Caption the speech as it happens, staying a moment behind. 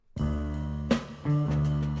Welcome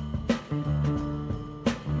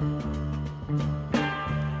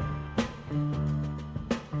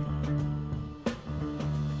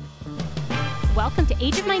to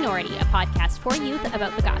Age of Minority, a podcast for youth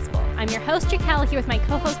about the gospel. I'm your host, Jaquel, here with my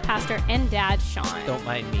co-host, pastor, and dad, Sean. Don't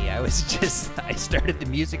mind me. I started the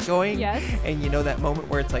music going. Yes. And you know that moment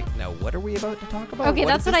where it's like, now what are we about to talk about? Okay,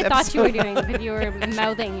 that's what I thought you were doing, but you were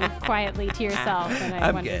mouthing quietly to yourself. And I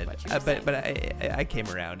I'm wondered good. What you were saying. But I came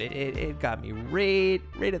around. It got me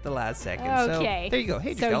right at the last second. Okay. So there you go.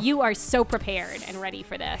 Hey, so Jaquel. you are so prepared and ready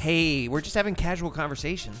for this. Hey, we're just having casual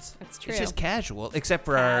conversations. That's true. It's just casual, except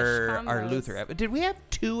for Cash our combos. Luther episode. Did we have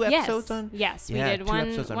two episodes on? Yes, we Yeah, did two one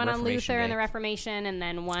episodes on on Reformation Luther Day. and the Reformation, and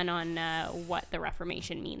then one on what the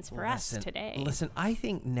Reformation means for us today. Listen, I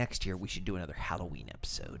think next year we should do another Halloween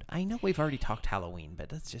episode. I know we've already talked Halloween, but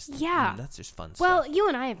that's just fun Well, stuff. you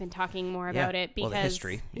and I have been talking more about it because the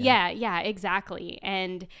history. Yeah, exactly.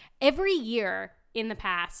 And every year in the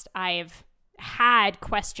past, I've had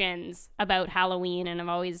questions about Halloween, and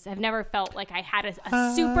I've never felt like I had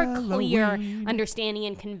a super clear understanding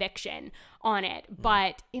and conviction on it.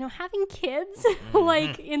 But having kids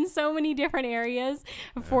like in so many different areas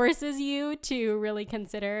forces you to really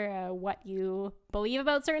consider what you believe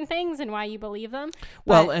about certain things and why you believe them.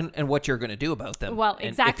 Well, and what you're going to do about them. Well, And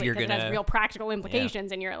exactly, if because it has real practical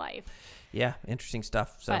implications in your life. Yeah, interesting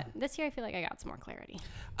stuff. So. But this year I feel like I got some more clarity.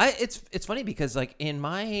 It's funny because like in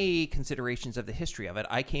my considerations of the history of it,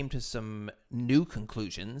 I came to some new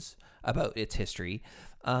conclusions about its history,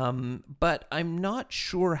 but I'm not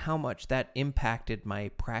sure how much that impacted my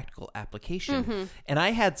practical application. Mm-hmm. And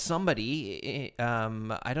I had somebody,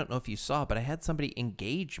 I don't know if you saw, but I had somebody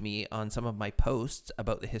engage me on some of my posts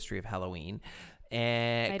about the history of Halloween.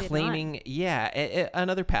 And claiming,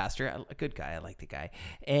 another pastor, a good guy, I like the guy,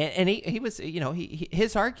 and he was,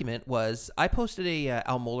 his argument was, I posted a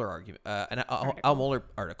Al Mohler argument, Al Mohler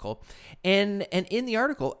article, and in the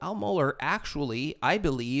article, Al Mohler actually, I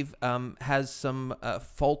believe, has some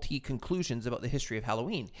faulty conclusions about the history of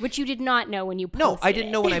Halloween, which you did not know when you posted it. No, I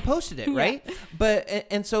didn't know when I posted it, right? But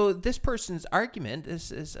and so this person's argument,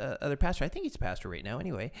 this other pastor, I think he's a pastor right now,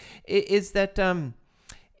 anyway, is that.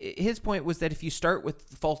 His point was that if you start with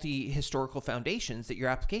faulty historical foundations, that your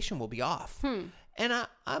application will be off. And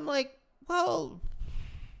I'm like, well,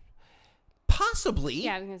 possibly.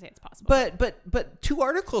 Yeah, I was going to say it's possible. But two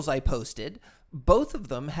articles I posted, both of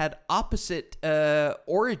them had opposite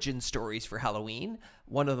origin stories for Halloween.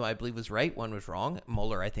 One of them, I believe, was right. One was wrong.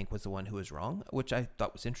 Mohler, I think, was the one who was wrong, which I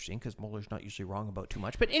thought was interesting because Mohler's not usually wrong about too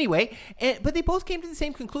much. But anyway, but they both came to the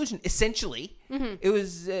same conclusion. Essentially, it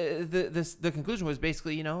was the conclusion was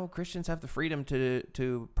basically, Christians have the freedom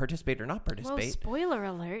to participate or not participate. Well, spoiler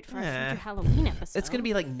alert for a future Halloween episode. It's going to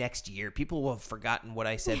be like next year. People will have forgotten what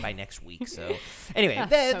I said by next week. So anyway,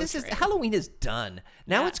 Halloween is done.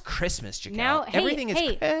 Now it's Christmas, Jaquel. Now, everything is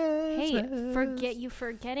Christmas. Hey,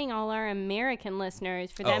 forgetting all our American listeners.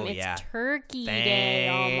 For them, it's Turkey Day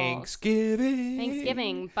almost.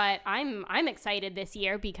 Thanksgiving. But I'm excited this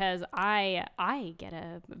year because I get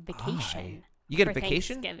a vacation. You get a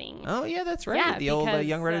vacation? Thanksgiving. Oh, yeah, that's right. Yeah, the old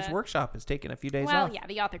Young Writers Workshop is taking a few days off. Well, yeah,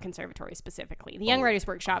 the Author Conservatory specifically. The Young Writers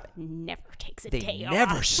Workshop never takes a day off. They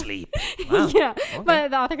never sleep. Wow. Yeah, okay.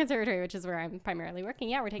 but the Author Conservatory, which is where I'm primarily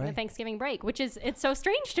working, we're taking a Thanksgiving break, which it's so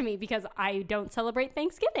strange to me because I don't celebrate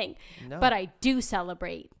Thanksgiving. No. But I do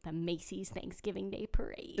celebrate the Macy's Thanksgiving Day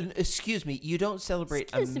Parade. Excuse me, you don't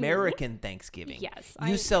celebrate American Thanksgiving. Yes.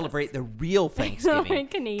 You celebrate the real Thanksgiving.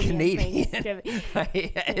 Canadian Thanksgiving.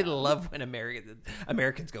 I love when Americans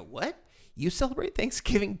go, what? You celebrate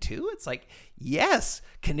Thanksgiving too? It's like, yes,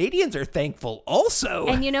 Canadians are thankful also.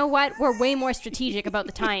 And you know what? We're way more strategic about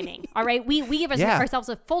the timing. All right. We give ourselves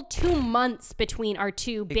a full 2 months between our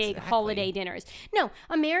two big holiday dinners. No,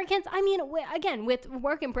 Americans, again, with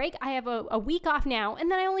work and break, I have a week off now,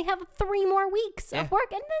 and then I only have 3 more weeks of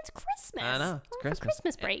work, and then it's Christmas. I know. It's Christmas.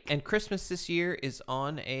 Christmas break. And Christmas this year is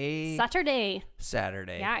on a Saturday.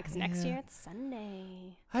 Yeah, because next year it's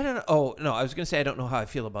Sunday. I don't know. Oh, no, I was going to say I don't know how I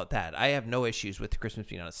feel about that. I have no issues with Christmas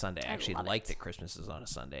being on a Sunday. I actually like that Christmas is on a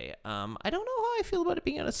Sunday. I don't know how I feel about it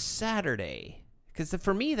being on a Saturday. Because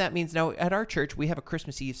for me, that means now at our church, we have a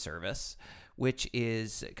Christmas Eve service, which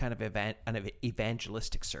is kind of an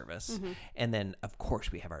evangelistic service. Mm-hmm. And then, of course,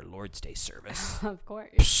 we have our Lord's Day service. Of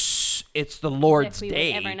course. It's the Lord's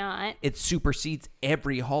Day. Ever not. It supersedes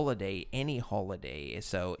every holiday, any holiday.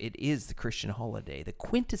 So it is the Christian holiday, the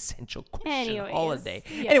quintessential Christian holiday.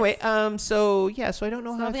 Yes. Anyway, so I don't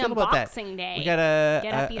know how I feel about that. Boxing Day. We got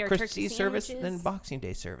a Christmas Eve service, then Boxing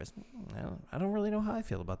Day service. I don't really know how I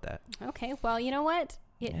feel about that. Okay, well, you know what?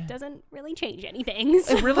 it doesn't really change anything.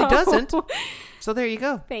 So. It really doesn't. So there you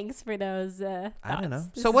go. Thanks for those I don't know.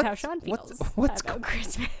 This So is what's how Sean feels about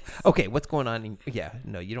Christmas. Okay, what's going on?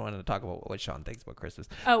 No, you don't want to talk about what Sean thinks about Christmas.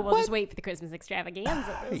 Oh, we'll just wait for the Christmas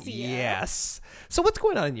extravaganza. Yes. So what's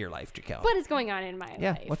going on in your life, Jaquel? What is going on in my life?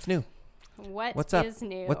 Yeah, what's new? What's up? Is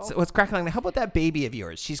new? What's crackling? How about that baby of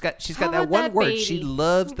yours? She's got that one word she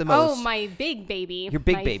loves the most. Oh, my big baby. Your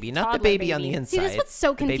big baby, not the baby on the inside. See, this is what's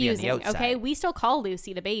so confusing. On okay, we still call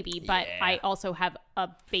Lucy the baby, but I also have a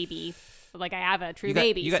baby. Like I have a true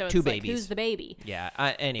baby. You got so two it's babies. Like, who's the baby? Yeah.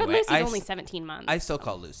 Anyway, but Lucy's only 17 months. I still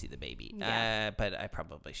call Lucy the baby. Yeah. But I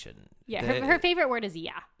probably shouldn't. Yeah. Her favorite word is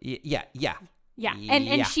yeah. Yeah.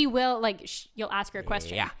 And she will you'll ask her a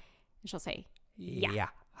question. Yeah. And she'll say yeah. Yeah.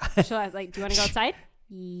 She'll ask, like, do you want to go outside?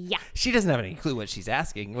 Yeah. She doesn't have any clue what she's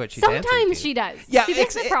asking, what she's Sometimes answering to. she does. Yeah, See,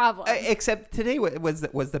 that's the problem. Except today was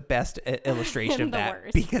the best illustration of that.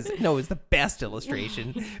 Worst. Because it was the best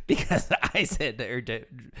illustration because I said, or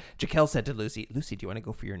Jaquel said to Lucy, do you want to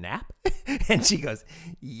go for your nap? And she goes,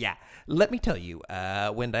 yeah. Let me tell you,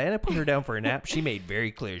 when Diana put her down for a nap, she made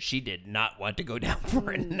very clear she did not want to go down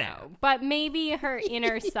for a nap. But maybe her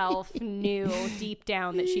inner self knew deep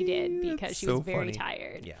down that she did because she was very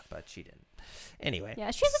tired. Yeah, but she didn't. Anyway. Yeah,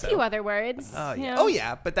 she has a few other words. Oh, yeah. You know? Oh,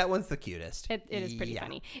 yeah, but that one's the cutest. It is pretty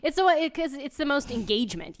funny. It's because it's the most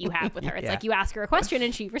engagement you have with her. It's like you ask her a question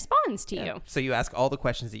and she responds to you. So you ask all the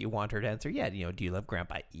questions that you want her to answer. Yeah, do you love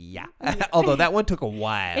Grandpa? Yeah. Although that one took a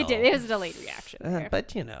while. It did. It was a delayed reaction.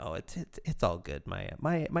 But it's all good.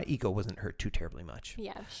 My ego wasn't hurt too terribly much.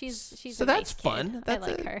 Yeah, she's so a that's nice fun. Kid. That's I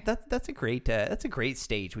like her. That's a great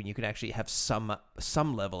stage when you can actually have some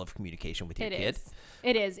level of communication with your kid.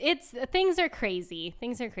 It is. Things are crazy.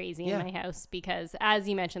 Things are crazy in my house because, as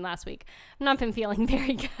you mentioned last week, I've not been feeling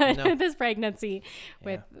very good with this pregnancy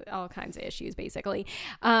with all kinds of issues, basically.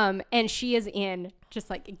 And she is in just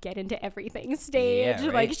like get into everything stage. Yeah,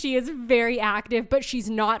 right. Like she is very active, but she's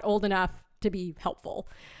not old enough to be helpful.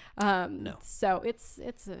 No. So it's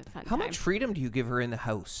a fun How time. much freedom do you give her in the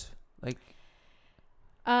house? Like,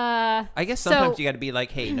 I guess sometimes you got to be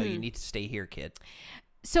like, hey, no, you need to stay here, kid.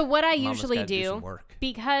 So what I Mama's usually gotta do do some work.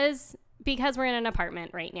 because we're in an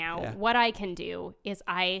apartment right now, what I can do is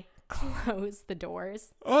I close the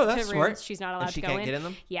doors. Oh, that's to rooms smart. she's not allowed and she to go can't get in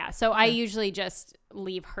them? Yeah, so I usually just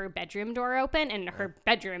leave her bedroom door open, and her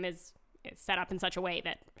bedroom is set up in such a way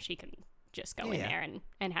that she can just go in there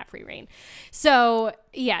and have free reign. So,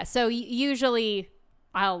 usually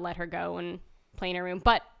I'll let her go and play in her room,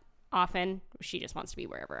 but often she just wants to be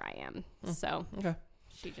wherever I am. So, okay.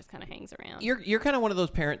 She just kind of hangs around. You're kind of one of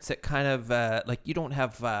those parents that kind of like you don't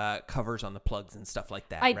have covers on the plugs and stuff like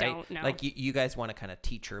that. I right? don't know. Like you guys want to kind of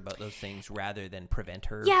teach her about those things rather than prevent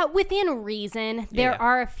her. Yeah, within reason. There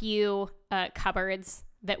are a few cupboards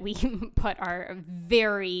that we put our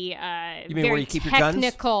very you mean very where you keep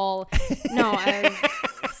technical. Your guns?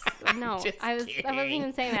 No, Just I wasn't kidding.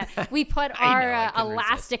 even saying that. We put I our couldn't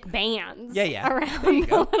elastic bands There around you the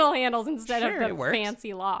go. little handles instead Sure, of it the works.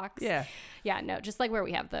 fancy locks. Yeah. Yeah, no, just like where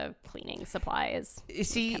we have the cleaning supplies.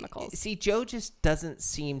 Chemicals. See, Joe just doesn't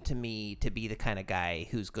seem to me to be the kind of guy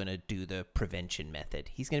who's going to do the prevention method.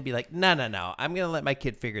 He's going to be like, no, I'm going to let my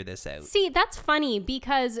kid figure this out. See, that's funny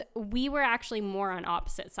because we were actually more on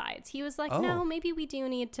opposite sides. He was like, no, maybe we do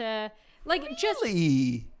need to, like,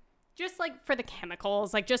 just like for the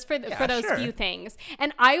chemicals, like just for those few things.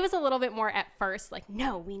 And I was a little bit more at first like,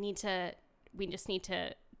 no, we just need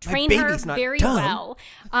to train her very well.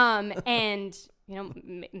 And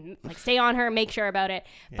like stay on her, make sure about it.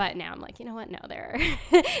 Yeah. But now I'm like, you know what? No, there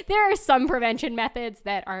are some prevention methods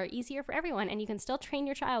that are easier for everyone, and you can still train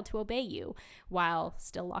your child to obey you while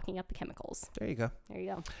still locking up the chemicals. There you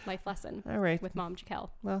go. Life lesson. All right. With Mom Jaquel.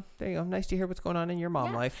 Well, there you go. Nice to hear what's going on in your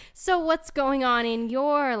mom life. So what's going on in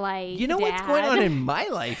your life, You know Dad? what's going on in my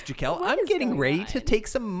life, Jaquel? I'm getting ready to take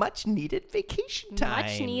some much needed vacation time.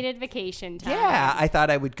 Much needed vacation time. Yeah, I thought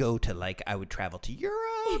I would go to I would travel to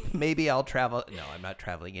Europe. Maybe I'll travel. No, I'm not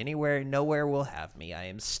traveling anywhere. Nowhere will have me. I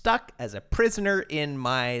am stuck as a prisoner in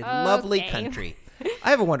my lovely country. I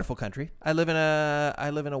have a wonderful country. I live in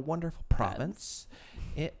a wonderful province.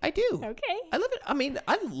 I do. Okay. I love it. I mean,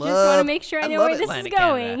 I love. Just want to make sure I know where this is going.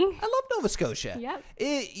 Canada. I love Nova Scotia.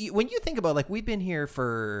 Yep. When you think about we've been here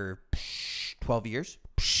for 12 years.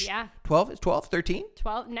 Yeah. 12, 13?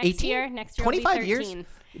 12 next 18? year. Next year 25 will be 13. years.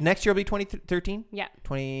 Next year will be 2013? Yeah.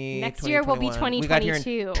 20. Next year will be 2022. We got here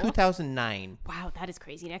in 2009. Wow, that is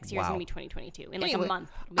crazy. Next year is going to be 2022. In like a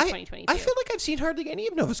month, it'll be 2022. I feel like I've seen hardly any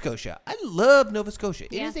of Nova Scotia. I love Nova Scotia.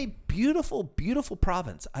 It is a beautiful, beautiful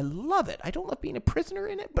province. I love it. I don't love being a prisoner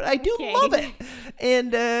in it, but I do love it.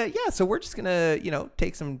 And so we're just going to,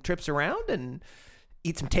 take some trips around and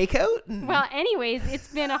eat some takeout. Well, anyways, it's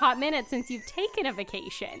been a hot minute since you've taken a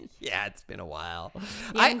vacation. Yeah, it's been a while.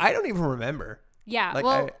 Yeah. I don't even remember. Yeah, Like,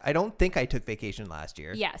 well, I don't think I took vacation last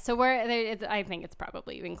year. yeah. So I think it's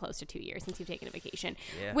probably been close to 2 years since you've taken a vacation,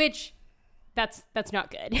 Yeah. which that's not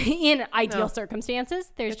good in ideal No.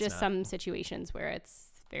 circumstances. There's It's just not. some situations where it's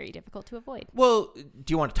very difficult to avoid. Well,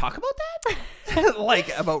 do you want to talk about that?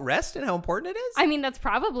 Like about rest and how important it is? I mean, that's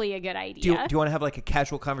probably a good idea. Do you want to have like a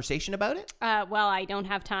casual conversation about it? Well, I don't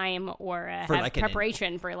have time or For have like an-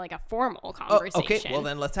 preparation for like a formal Oh, conversation. okay. Well,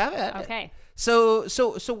 then let's have it. Okay. So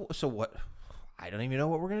what? I don't even know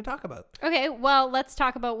what we're going to talk about. Okay, well, let's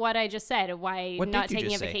talk about what I just said. Why What not did you taking a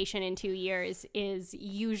just say? vacation in 2 years is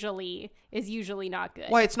usually not good.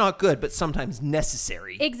 Why it's not good, but sometimes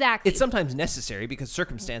necessary. Exactly. It's sometimes necessary because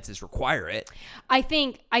circumstances require it. I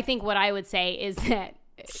think what I would say is that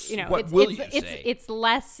What will you say? it's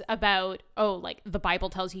less about like the Bible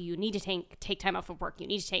tells you need to take time off of work, you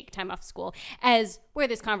need to take time off of school, as where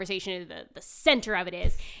this conversation is the center of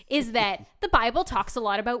it is that the Bible talks a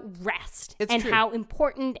lot about rest It's and true. how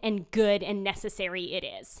important and good and necessary it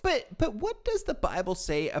is. But what does the Bible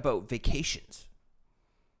say about vacations?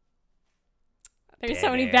 There's Dead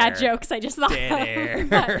so many bad air. jokes I just thought Dead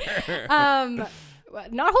of. air.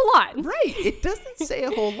 But, not a whole lot. Right. It doesn't say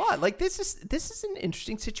a whole lot. Like this is an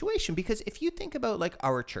interesting situation because if you think about like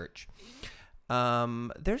our church,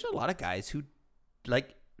 there's a lot of guys who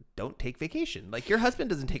like don't take vacation. Like your husband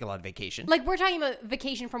doesn't take a lot of vacation. Like we're talking about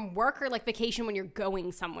vacation from work or like vacation when you're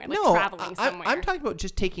going somewhere, like no, traveling somewhere. I'm talking about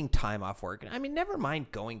just taking time off work. I mean, never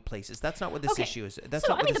mind going places. That's not what this Okay. issue is. That's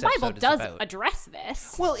so not I mean, what the this Bible episode does is about. address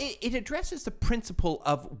this. Well, it addresses the principle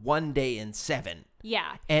of 1 day in 7.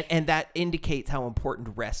 Yeah. And that indicates how important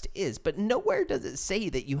rest is. But nowhere does it say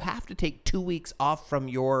that you have to take 2 weeks off from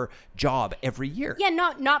your job every year. Yeah,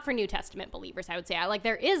 not for New Testament believers, I would say. Like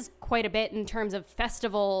there is quite a bit in terms of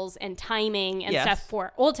festivals and timing and Yes. stuff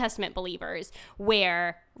for Old Testament believers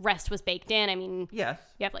where rest was baked in. I mean, Yes.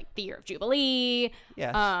 you have like the year of Jubilee,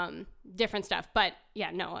 Yes. different stuff. But yeah,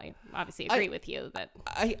 no, I obviously agree with you that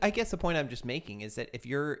I guess the point I'm just making is that if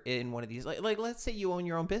you're in one of these, like let's say you own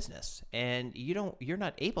your own business and you're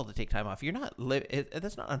not able to take time off, you're not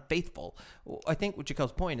that's not unfaithful. I think what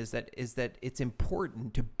Jacquel's point is that it's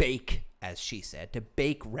important to bake, as she said, to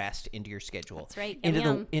bake rest into your schedule. That's right.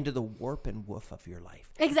 Into the warp and woof of your life.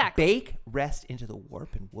 Exactly. Bake rest into the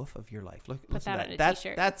warp and woof of your life. Listen that to on that. a That's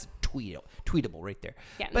t-shirt. that's tweetable right there.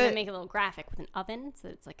 yeah, and but then make a little graphic with an oven, so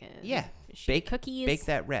it's like a bake cookies. Bake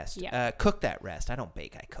that rest. Yeah. Cook that rest. I don't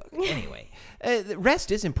bake. I cook. Anyway, the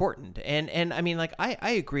rest is important, and I mean, like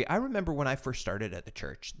I agree. I remember when I first started at the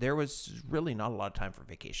church, there was really not a lot of time for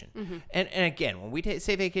vacation. Mm-hmm. And again, when we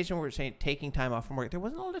say vacation, we're saying taking time off from work. There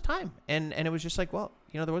wasn't a lot of time, and it was just like, well,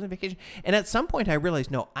 there wasn't vacation. And at some point, I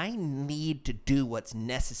realized, no, I need to do what's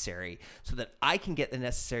necessary so that I can get the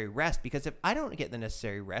necessary rest. Because if I don't get the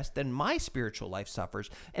necessary rest, then my spiritual life suffers.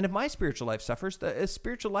 And if my spiritual life suffers, the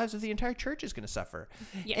spiritual lives of the entire church is going to suffer.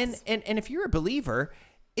 Yes. And if you're a believer,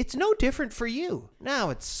 it's no different for you. Now,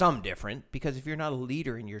 it's some different because if you're not a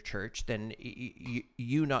leader in your church, then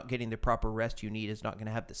you not getting the proper rest you need is not going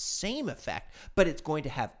to have the same effect, but it's going to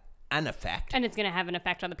have an effect. And it's going to have an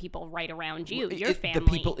effect on the people right around you, your family. The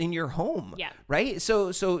people in your home. Yeah. Right?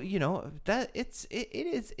 So that it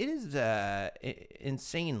is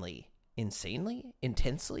insanely,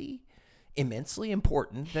 intensely, immensely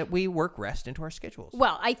important that we work rest into our schedules.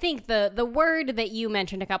 Well, I think the word that you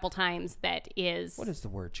mentioned a couple times that is What is the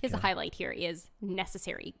word? is a Jaquel? highlight here is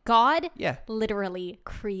necessary. God Yeah. literally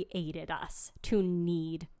created us to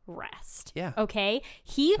need rest. Yeah. Okay?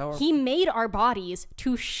 He made our bodies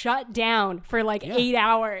to shut down for like 8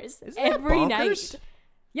 hours Isn't that every bonkers? night.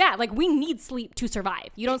 Yeah, like we need sleep to survive.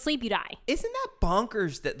 You don't sleep, you die. Isn't that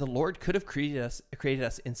bonkers that the Lord could have created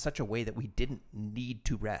us in such a way that we didn't need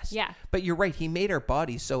to rest? Yeah. But you're right. He made our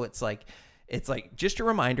bodies so it's like just a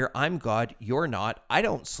reminder, I'm God, you're not. I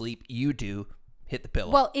don't sleep, you do. Hit the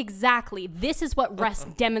pillow. Well, exactly. This is what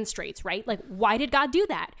rest demonstrates, right? Like, why did God do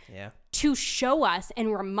that? Yeah. To show us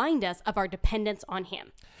and remind us of our dependence on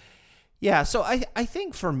him. Yeah, so I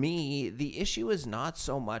think for me, the issue is not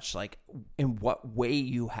so much like in what way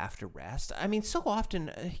you have to rest. I mean, so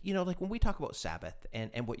often, like when we talk about Sabbath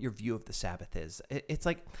and what your view of the Sabbath is, it's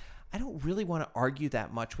like, I don't really want to argue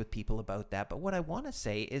that much with people about that. But what I want to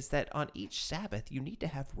say is that on each Sabbath, you need to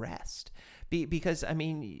have rest. Because, I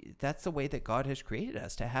mean, that's the way that God has created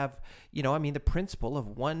us to have, the principle of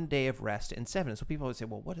 1 day of rest in 7. And so people always say,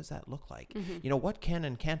 well, what does that look like? What can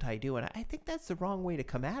and can't I do? And I think that's the wrong way to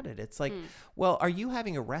come at it. It's like, well, are you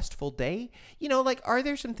having a restful day? Are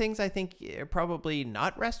there some things I think are probably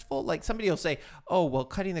not restful? Like somebody will say, oh, well,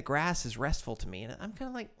 cutting the grass is restful to me. And I'm kind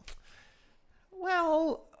of like,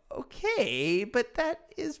 well, okay, but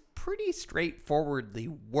that is pretty straightforwardly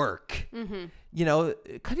work.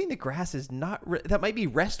 Cutting the grass is not, that might be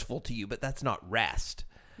restful to you, but that's not rest.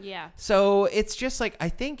 Yeah. So it's just like, I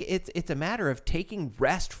think it's a matter of taking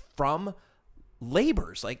rest from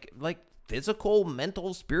labors, like physical,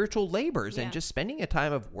 mental, spiritual labors, and just spending a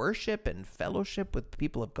time of worship and fellowship with the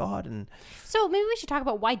people of God. And so maybe we should talk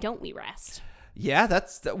about why don't we rest? Yeah,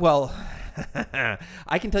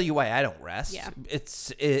 I can tell you why I don't rest. Yeah.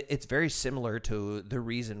 It's very similar to the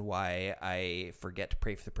reason why I forget to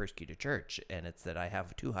pray for the persecuted church, and it's that I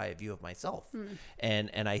have too high a view of myself, and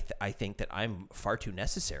I think that I'm far too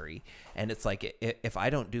necessary, and it's like if I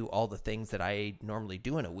don't do all the things that I normally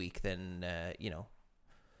do in a week, then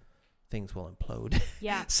things will implode.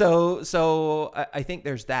 Yeah. So I think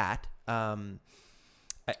there's that.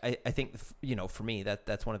 I think, for me,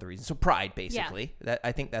 that's one of the reasons. So pride, basically. Yeah.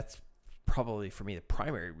 I think that's probably, for me, the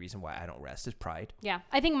primary reason why I don't rest is pride. Yeah.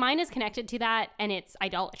 I think mine is connected to that, and it's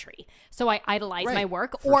idolatry. So I idolize my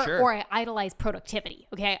work, or I idolize productivity.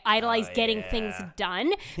 Okay. I idolize getting things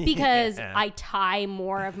done because I tie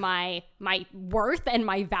more of my worth and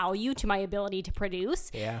my value to my ability to produce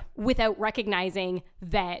without recognizing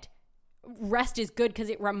that rest is good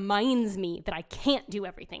because it reminds me that I can't do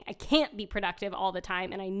everything. I can't be productive all the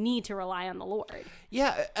time, and I need to rely on the Lord.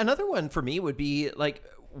 Yeah. Another one for me would be like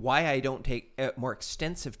why I don't take more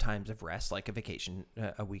extensive times of rest, like a vacation,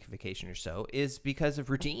 a week vacation or so, is because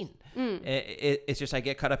of routine. It's just I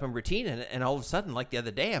get caught up in routine, and all of a sudden, like the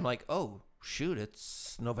other day, I'm like, oh, shoot,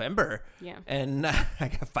 it's November. Yeah. And I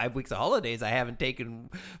got 5 weeks of holidays. I haven't taken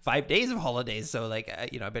 5 days of holidays. So like, I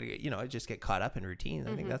better, I just get caught up in routine.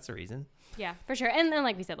 I think that's the reason. Yeah, for sure. And then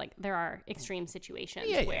like we said, like there are extreme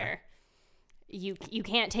situations where you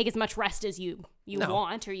can't take as much rest as you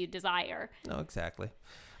want or you desire. No, exactly.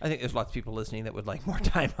 I think there's lots of people listening that would like more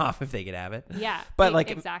time off if they could have it. Yeah, but like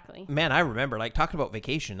exactly. Man, I remember like talking about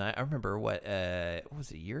vacation. I remember what was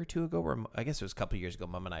it, a year or two ago, or I guess it was a couple of years ago.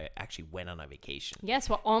 Mom and I actually went on a vacation. Yes,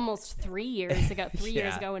 well, almost 3 years ago. 3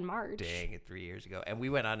 years ago in March. Dang it, 3 years ago, and we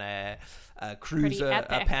went on a cruise,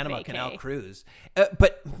 a Panama Canal cruise.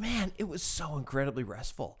 But man, it was so incredibly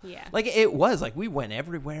restful. Yeah, like it was like we went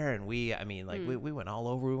everywhere, and we went all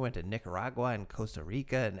over. We went to Nicaragua and Costa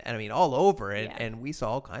Rica, and I mean all over, and we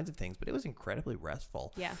saw all kinds of things, but it was incredibly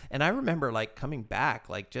restful. Yeah. And I remember like coming back,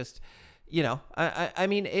 like just, I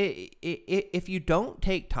mean, if you don't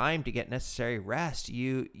take time to get necessary rest,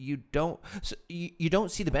 you don't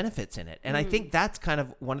see the benefits in it. And I think that's kind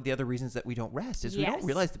of one of the other reasons that we don't rest is we don't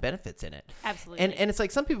realize the benefits in it. Absolutely. And it's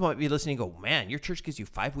like some people might be listening and go, man, your church gives you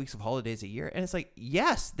 5 weeks of holidays a year. And it's like,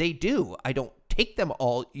 yes, they do. I don't take them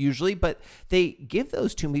all usually, but they give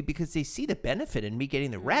those to me because they see the benefit in me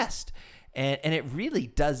getting the rest. And it really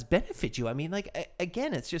does benefit you. I mean, like,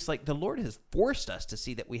 again, it's just like the Lord has forced us to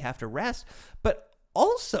see that we have to rest, but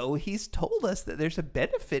also he's told us that there's a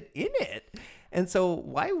benefit in it. And so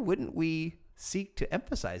why wouldn't we seek to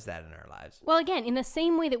emphasize that in our lives? Well, again, in the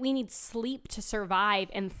same way that we need sleep to survive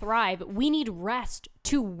and thrive, we need rest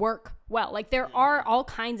to work well. Like there are all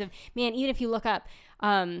kinds of, man, even if you look up,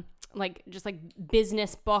 like just like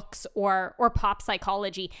business books or pop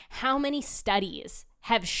psychology, how many studies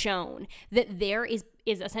have shown that there is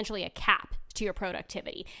essentially a cap to your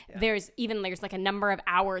productivity. Yeah. There's like a number of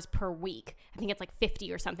hours per week. I think it's like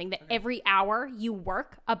 50 or something, that every hour you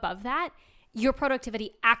work above that, your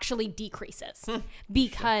productivity actually decreases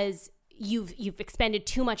because you've expended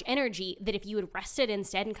too much energy that if you had rested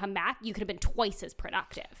instead and come back, you could have been twice as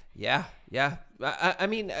productive. Yeah. I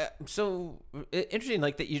mean, so interesting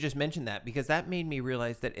like that you just mentioned that, because that made me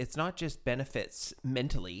realize that it's not just benefits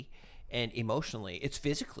mentally and emotionally, it's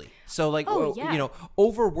physically. So like,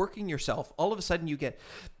 overworking yourself, all of a sudden you get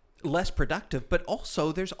less productive, but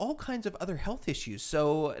also there's all kinds of other health issues.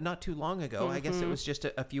 So not too long ago, I guess it was just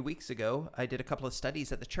a few weeks ago, I did a couple of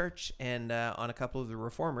studies at the church and on a couple of the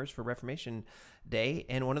reformers for Reformation Day,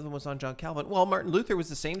 and one of them was on John Calvin. Well, Martin Luther was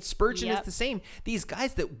the same. Spurgeon is the same. These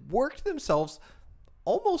guys that worked themselves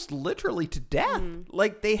almost literally to death.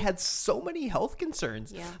 Like they had so many health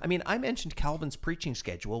concerns. Yeah. I mean, I mentioned Calvin's preaching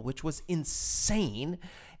schedule, which was insane.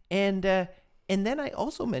 And then I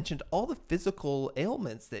also mentioned all the physical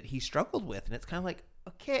ailments that he struggled with. And it's kind of like,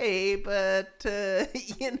 okay, but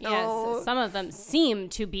you know, yes, some of them seem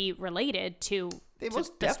to be related to the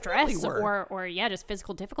stress or just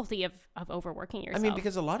physical difficulty of overworking yourself. I mean,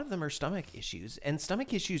 because a lot of them are stomach issues, and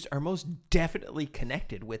stomach issues are most definitely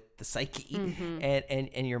connected with the psyche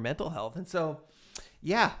and your mental health. And so,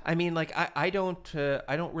 yeah, I mean, like I don't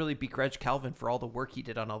really begrudge Calvin for all the work he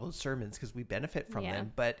did on all those sermons, because we benefit from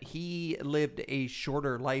them. But he lived a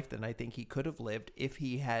shorter life than I think he could have lived if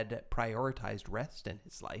he had prioritized rest in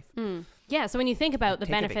his life. Yeah. So when you think about the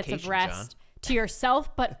benefits of rest to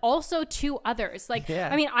yourself, but also to others, like,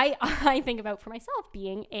 I mean, I think about for myself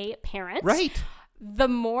being a parent, right? The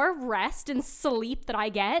more rest and sleep that I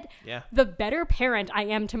get, the better parent I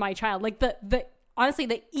am to my child. Like honestly,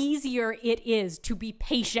 the easier it is to be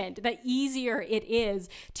patient, the easier it is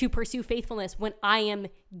to pursue faithfulness when I am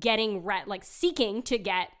getting seeking to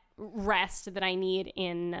get rest that I need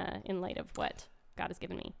in light of what God has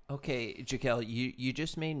given me. Okay, Jaquel, you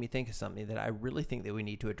just made me think of something that I really think that we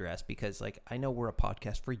need to address, because like I know we're a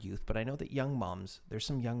podcast for youth, but I know that there's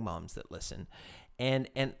some young moms that listen.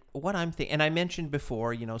 And what I'm thinking, and I mentioned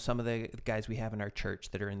before, you know, some of the guys we have in our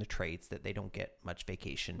church that are in the trades, that they don't get much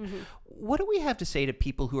vacation. What do we have to say to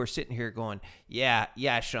people who are sitting here going, yeah,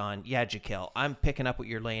 Sean, yeah, Jaquel, I'm picking up what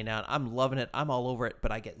you're laying down. I'm loving it. I'm all over it,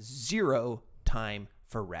 but I get zero time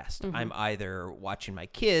for rest. I'm either watching my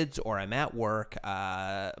kids or I'm at work.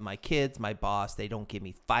 My kids, my boss, they don't give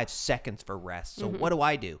me 5 seconds for rest. So what do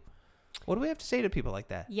I do? What do we have to say to people like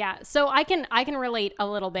that? Yeah, so I can relate a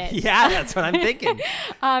little bit. Yeah, that's what I'm thinking.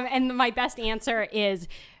 And my best answer is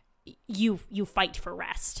you fight for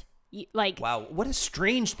rest. Wow, what a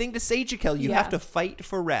strange thing to say, Jaquel. You have to fight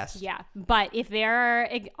for rest. Yeah, but if there are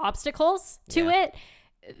obstacles to it,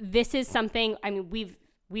 this is something. I mean,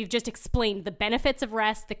 we've just explained the benefits of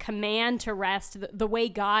rest, the command to rest, the way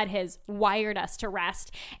God has wired us to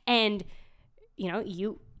rest, and you know,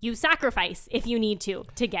 you sacrifice if you need to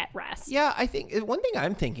get rest. Yeah, I think one thing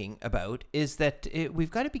I'm thinking about is that we've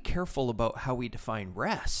got to be careful about how we define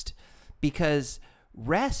rest, because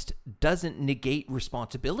rest doesn't negate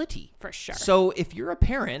responsibility. For sure. So if you're a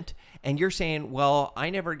parent and you're saying, well, I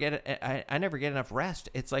never get enough rest,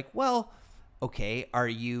 it's like, well, okay, are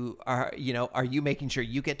you making sure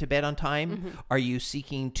you get to bed on time? Are you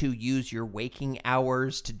seeking to use your waking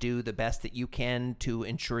hours to do the best that you can to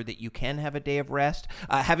ensure that you can have a day of rest?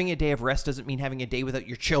 Having a day of rest doesn't mean having a day without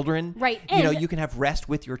your children. Right. You know, you can have rest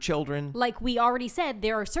with your children. Like we already said,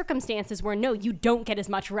 there are circumstances where no, you don't get as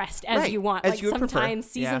much rest as you want. As you sometimes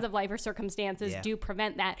prefer. Seasons of life or circumstances do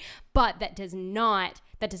prevent that, but that does not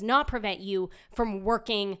prevent you from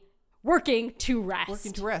working to rest.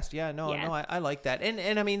 Working to rest. Yeah, no, I like that.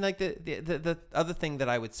 And I mean, like the other thing that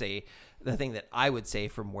I would say, the thing that I would say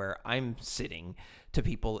from where I'm sitting to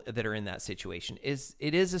people that are in that situation is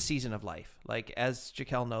it is a season of life. Like as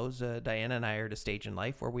Jaquel knows, Diana and I are at a stage in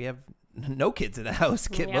life where we have no kids in the house.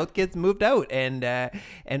 Both kids moved out, and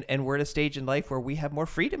we're at a stage in life where we have more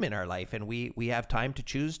freedom in our life, and we have time to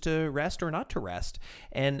choose to rest or not to rest.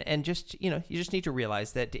 And just, you know, you just need to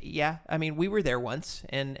realize that, I mean, we were there once,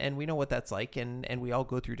 and we know what that's like, and we all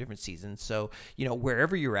go through different seasons. So, you know,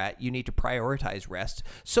 wherever you're at, you need to prioritize rest,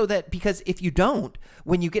 so that, because if you don't,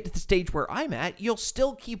 when you get to the stage where I'm at, you'll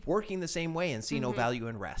still keep working the same way and see no value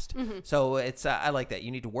in rest. So it's I like that.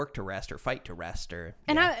 You need to work to rest or fight to rest,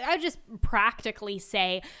 I just practically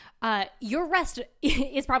say your rest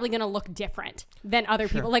is probably going to look different than other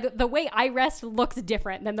people. Like the way I rest looks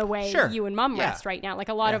different than the way you and mom rest right now. Like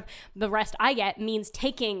a lot of the rest I get means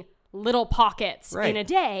taking little pockets in a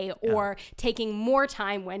day, or taking more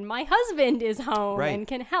time when my husband is home and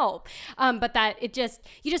can help. But that you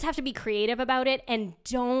just have to be creative about it, and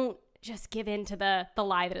don't just give in to the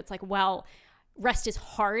lie that it's like, well, rest is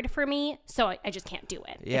hard for me, so I just can't do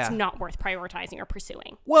it. It's not worth prioritizing or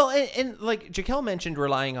pursuing. Well, and like Jaquel mentioned,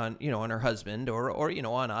 relying on, you know, on her husband or you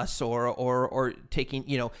know, on us or taking,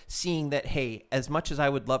 you know, seeing that, hey, as much as I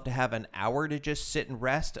would love to have an hour to just sit and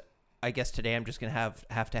rest, I guess today I'm just going to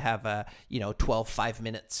have to have 12 5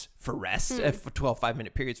 minutes for rest, 12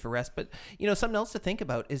 5-minute periods for rest. But, you know, something else to think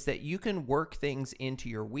about is that you can work things into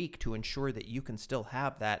your week to ensure that you can still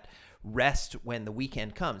have that rest when the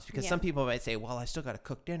weekend comes, because some people might say, well, I still got to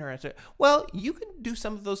cook dinner. Well, you can do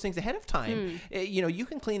some of those things ahead of time. You know, you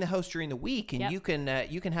can clean the house during the week, and you can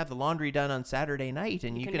have the laundry done on Saturday night,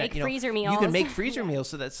 and you can make freezer meals. You can make freezer meals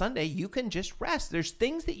so that Sunday you can just rest. There's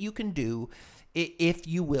things that you can do if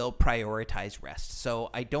you will, prioritize rest. So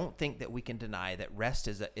I don't think that we can deny that rest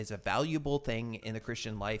is a valuable thing in the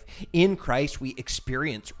Christian life. In Christ, we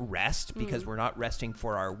experience rest because we're not resting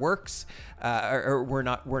for our works, or we're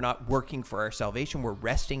not working for our salvation. We're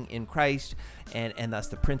resting in Christ, and thus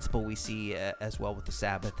the principle we see as well with the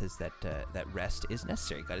Sabbath is that rest is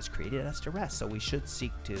necessary. God has created us to rest, so we should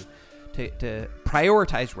seek to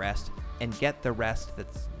prioritize rest and get the rest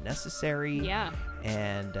that's necessary. Yeah.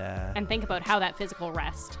 And think about how that physical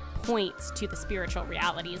rest points to the spiritual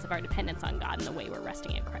realities of our dependence on God and the way we're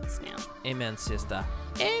resting in Christ now. Amen, sister.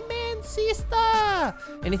 Amen, sister.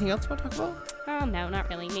 Anything else you want to talk about? Oh, no, not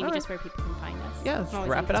really. Maybe just where people can find us. Yeah, let's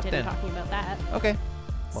wrap it up then. Talking about that. Okay.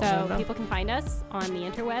 So people can find us on the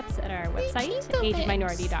interwebs at our website,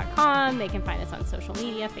 ageofminority.com. They can find us on social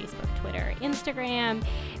media, Facebook, Twitter, Instagram.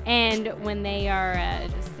 And when they are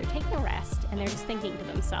they're taking a rest and they're just thinking to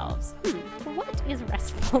themselves, what is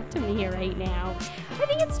restful to me right now? I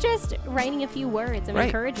think it's just writing a few words of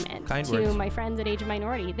encouragement to my friends at Age of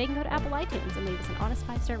Minority. They can go to Apple iTunes and leave us an honest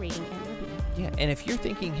 5-star rating and review. Yeah, and if you're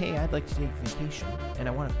thinking, hey, I'd like to take vacation and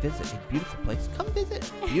I want to visit a beautiful place, come visit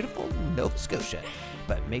beautiful Nova Scotia.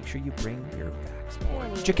 But make sure you bring your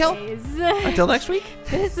vax. Jaquel, until next week.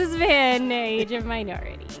 This has been Age of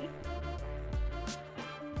Minority.